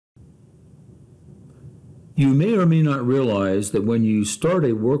You may or may not realize that when you start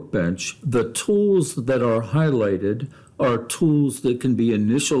a workbench, the tools that are highlighted are tools that can be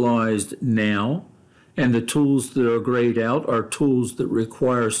initialized now, and the tools that are grayed out are tools that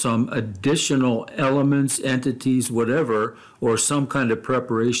require some additional elements, entities, whatever, or some kind of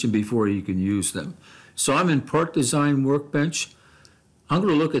preparation before you can use them. So I'm in Part Design Workbench. I'm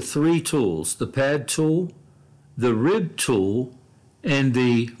going to look at three tools: the pad tool, the rib tool, and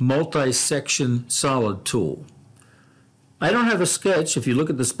the multi-section solid tool. I don't have a sketch. If you look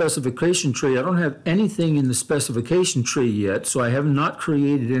at the specification tree, I don't have anything in the specification tree yet, so I have not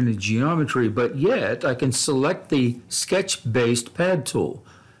created any geometry, but yet I can select the sketch-based pad tool.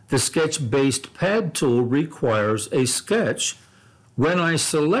 The sketch-based pad tool requires a sketch. When I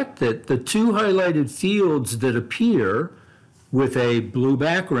select it, the two highlighted fields that appear with a blue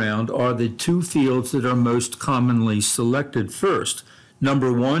background are the two fields that are most commonly selected first.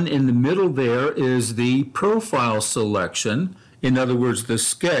 Number one in the middle there is the profile selection. In other words, the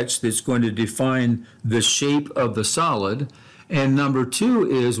sketch that's going to define the shape of the solid. And number two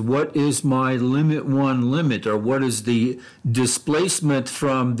is what is my limit one limit, or what is the displacement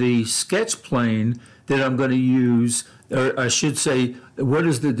from the sketch plane that I'm going to use, or I should say, what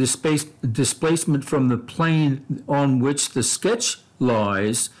is the displacement from the plane on which the sketch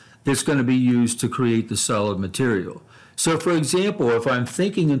lies that's going to be used to create the solid material. So for example, if I'm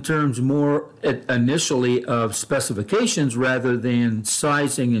thinking in terms more initially of specifications rather than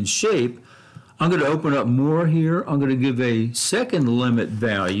sizing and shape, I'm going to open up more here. I'm going to give a second limit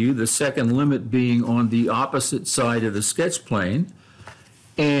value, the second limit being on the opposite side of the sketch plane.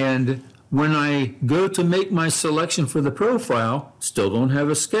 And when I go to make my selection for the profile, still don't have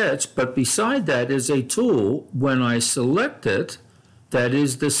a sketch, but beside that is a tool. When I select it, that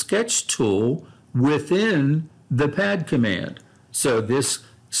is the sketch tool within the pad command. So this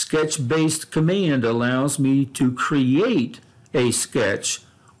sketch-based command allows me to create a sketch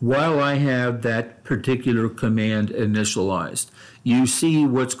while I have that particular command initialized. You see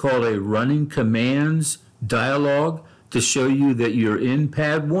what's called a running commands dialog to show you that you're in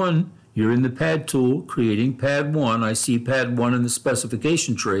pad 1. You're in the pad tool, creating pad 1. I see pad 1 in the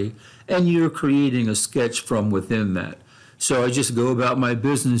specification tree, and you're creating a sketch from within that. So I just go about my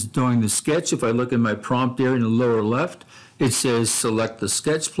business doing the sketch. If I look in my prompt area in the lower left, it says select the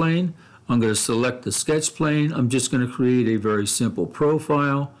sketch plane. I'm going to select the sketch plane. I'm just going to create a very simple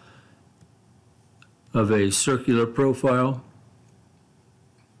profile of a circular profile.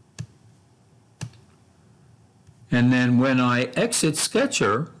 And then when I exit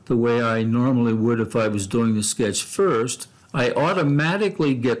Sketcher, the way I normally would if I was doing the sketch first, I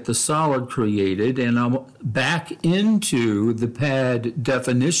automatically get the solid created, and I'm back into the pad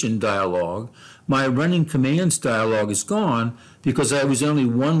definition dialog. My running commands dialog is gone because I was only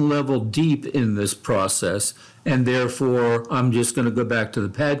one level deep in this process, and therefore I'm just going to go back to the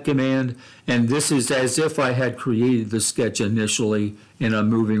pad command, and this is as if I had created the sketch initially, and I'm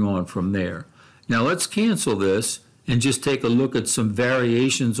moving on from there. Now let's cancel this and just take a look at some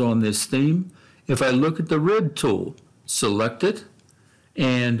variations on this theme. If I look at the rib tool, select it,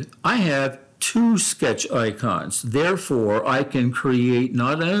 and I have two sketch icons. Therefore, I can create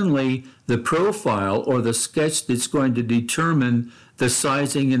not only the profile or the sketch that's going to determine the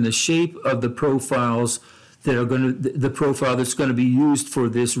sizing and the shape of the profiles that are going to, the profile that's going to be used for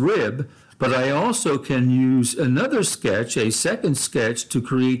this rib, but I also can use another sketch, a second sketch, to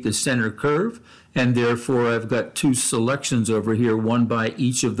create the center curve, and therefore I've got two selections over here, one by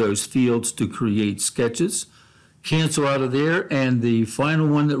each of those fields to create sketches. Cancel out of there, and the final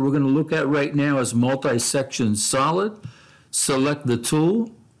one that we're going to look at right now is multi-section solid. Select the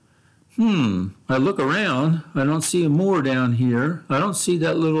tool. I look around, I don't see more down here. I don't see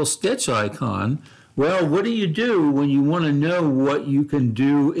that little sketch icon. Well, what do you do when you want to know what you can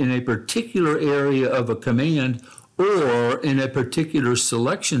do in a particular area of a command, or in a particular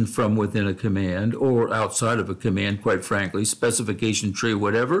selection from within a command, or outside of a command, quite frankly, specification tree,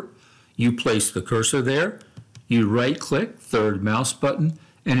 whatever? You place the cursor there. You right-click, third mouse button,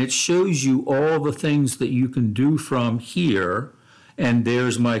 and it shows you all the things that you can do from here, and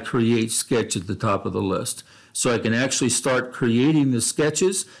there's my Create Sketch at the top of the list. So I can actually start creating the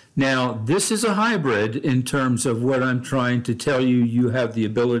sketches. Now, this is a hybrid in terms of what I'm trying to tell you you have the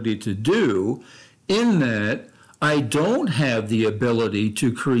ability to do, in that I don't have the ability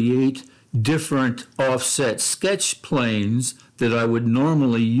to create different offset sketch planes that I would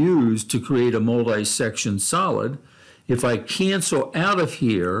normally use to create a multi-section solid. If I cancel out of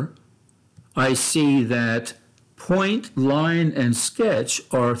here, I see that point, line, and sketch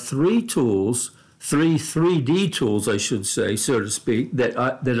are three tools, three 3D tools, I should say, so to speak, that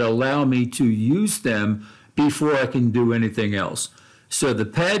allow me to use them before I can do anything else. So the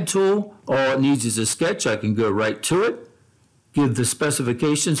pad tool, all it needs is a sketch. I can go right to it, give the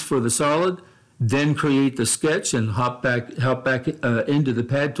specifications for the solid, then create the sketch and hop back into the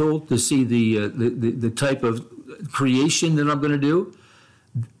pad tool to see the type of creation that I'm going to do.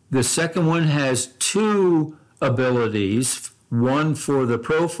 The second one has two abilities, one for the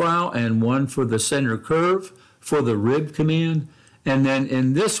profile and one for the center curve for the rib command. And then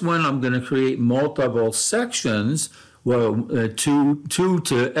in this one, I'm going to create multiple sections, well, two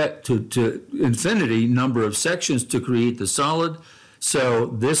to infinity number of sections to create the solid. So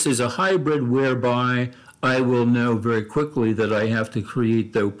this is a hybrid whereby I will know very quickly that I have to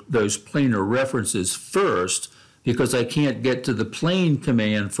create those planar references first, because I can't get to the plane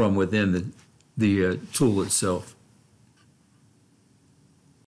command from within the tool itself.